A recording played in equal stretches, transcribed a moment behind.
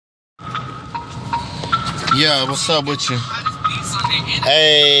Yeah, what's up with you?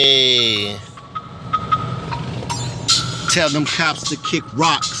 Hey. Tell them cops to kick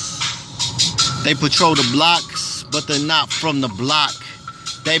rocks. They patrol the blocks, but they're not from the block.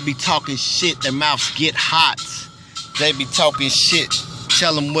 They be talking shit, their mouths get hot. They be talking shit.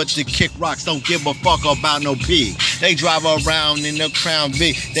 Tell them what to kick rocks, don't give a fuck about no pig. They drive around in their Crown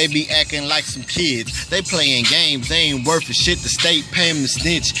Vic, they be acting like some kids. They playing games, they ain't worth a shit. The state pay them to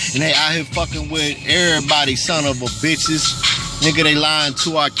snitch, and they out here fucking with everybody, son of a bitches. Nigga, they lying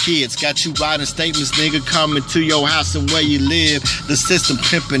to our kids. Got you writing statements, nigga, coming to your house and where you live. The system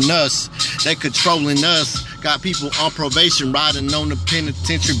pimping us, they controlling us. Got people on probation riding on the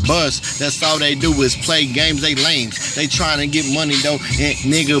penitentiary bus. That's all they do is play games, they lames. They trying to get money though, and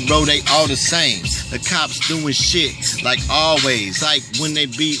nigga, bro, they all the same. The cops doing shit like always. Like when they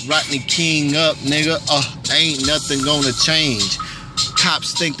beat Rodney King up, nigga, ain't nothing gonna change.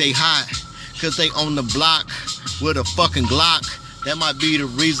 Cops think they hot, cause they on the block with a fucking Glock. That might be the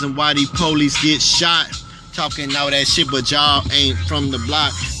reason why these police get shot. Talking all that shit, but y'all ain't from the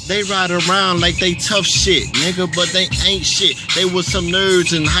block. They ride around like they tough shit, nigga, but they ain't shit. They was some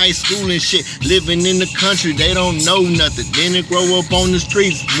nerds in high school and shit, living in the country, they don't know nothing. Then they grow up on the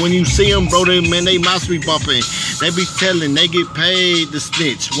streets. When you see them, bro, they mouths be bumping. They be telling, they get paid to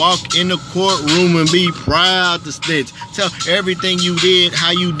snitch. Walk in the courtroom and be proud to snitch. Tell everything you did,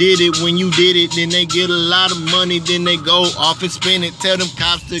 how you did it, when you did it. Then they get a lot of money, then they go off and spend it. Tell them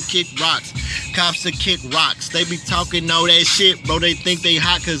cops to kick rocks. Cops to kick rocks. They be talking all that shit, bro. They think they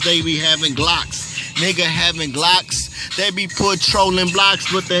hot cause they be having Glocks. Nigga having Glocks. They be patrolling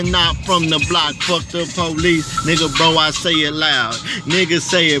blocks, but they're not from the block. Fuck the police. Nigga, bro, I say it loud. Nigga,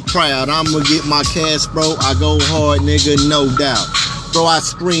 say it proud. I'ma get my cash, bro. I go hard, nigga, no doubt. Bro, I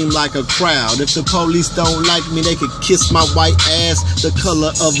scream like a crowd. If the police don't like me, they could kiss my white ass the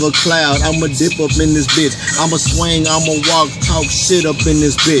color of a cloud. I'ma dip up in this bitch. I'ma swing, I'ma walk, talk shit up in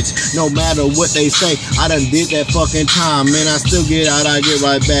this bitch. No matter what they say, I done did that fucking time. Man, I still get out, I get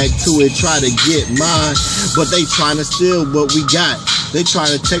right back to it. Try to get mine, but they trying to steal what we got. They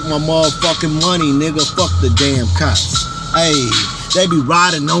trying to take my motherfucking money, nigga. Fuck the damn cops. Hey, they be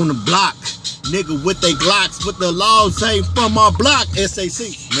riding on the block. Nigga with they Glocks, but the laws ain't from my block. SAC,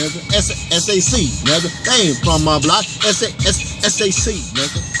 nigga. SAC, nigga. They ain't from my block. SAC,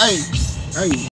 nigga. Hey, hey.